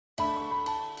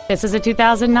This is a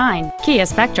 2009 Kia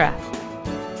Spectra.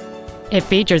 It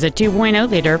features a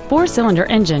 2.0-liter four-cylinder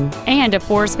engine and a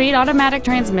 4-speed automatic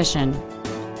transmission.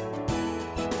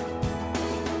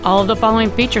 All of the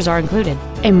following features are included: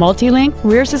 a multi-link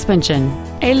rear suspension,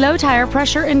 a low tire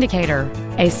pressure indicator,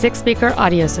 a 6-speaker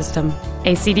audio system,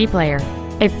 a CD player,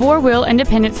 a 4-wheel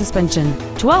independent suspension,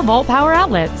 12-volt power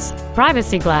outlets,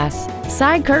 privacy glass,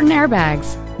 side curtain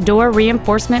airbags, door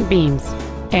reinforcement beams,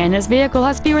 and this vehicle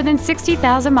has fewer than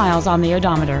 60,000 miles on the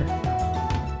odometer.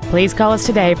 Please call us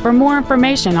today for more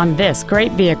information on this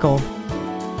great vehicle.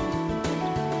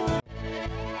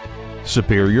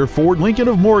 Superior Ford Lincoln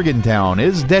of Morgantown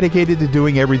is dedicated to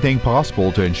doing everything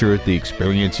possible to ensure that the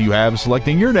experience you have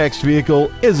selecting your next vehicle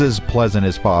is as pleasant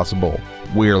as possible.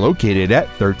 We are located at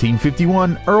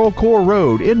 1351 Earl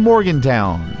Road in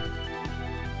Morgantown.